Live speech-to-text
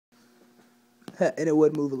and it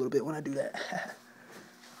would move a little bit when I do that.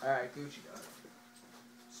 Alright, Gucci dog.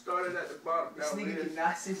 Started at the bottom. This Now nigga we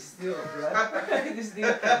cannot sit still, bro. This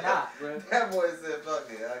nigga cannot, bro. That boy said, fuck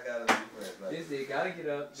it, I gotta be friends. Like, This nigga gotta get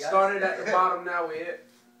up. started at the bottom. Now we it.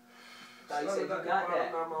 Thought you said you Started got at the bottom.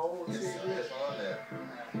 that. Now my old it's, team. it's on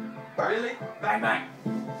there. Really? Bang, bang.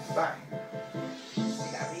 Bang. You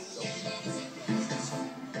got me?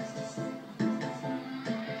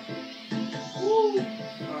 Woo.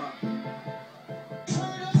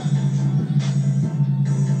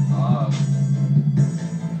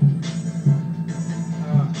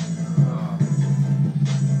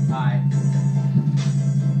 Alright.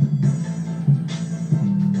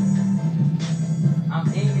 I'm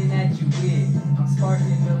aiming at you with. I'm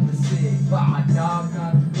sparking up a cig. But my dog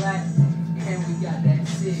got a black, and we got that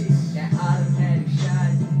cig. That automatic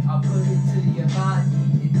shot, I'll put it to your body.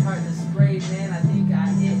 It's hard to spray, man. I think I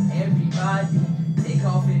hit everybody. Take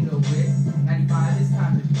off in the whip. 95, it's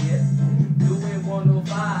time to dip. Doing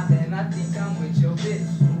 105, and I think I'm with your bitch.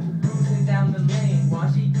 Cruising down the lane while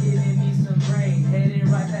she giving me some brain. Heading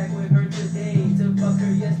right back with her today to fuck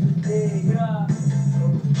her yesterday. Yeah.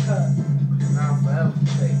 Now I'm forever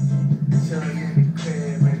fake. Chillin' in the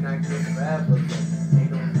crib and I get forever late.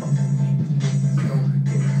 Ain't no fucking me, niggas don't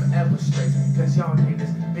get forever straight. Cause y'all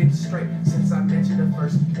niggas been straight since I met you the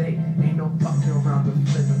first day. Ain't no fucking around the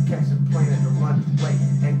flip and catch a plane at the runway.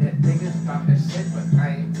 And that niggas about that shit, but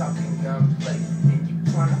I ain't talking gunplay. And you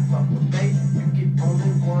tryna fuck with me, you get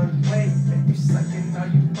only one way. If you suckin' or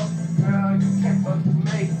you fuckin', girl, you can't fuck with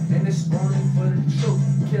me. And it's only for the truth.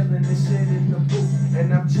 Killing this shit in the booth,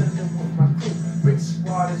 and I'm chillin' with my crew. Rich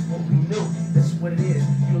squad is what we knew. That's what it is.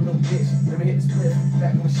 You a little bitch. Let me hit this clip.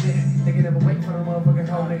 Back on my shit. Nigga never wait for the motherfucking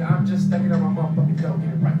hoe, nigga. I'm just stacking on my motherfucking dough.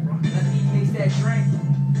 Get it right, bro. Let me mix that drink.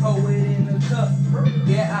 Pour it in the cup.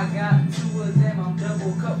 Yeah, I got two of them. I'm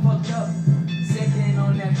double cup fucked up. Sipping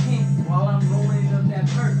on that pink while I'm rolling up that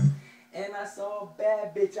perk. And I saw a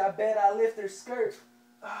bad bitch. I bet I lift her skirt.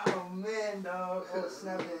 Oh man, dog. Oh,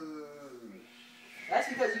 snapping. That's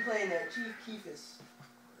because you playing that Chief Keefus.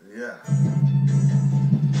 Yeah.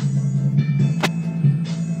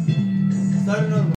 Start another one.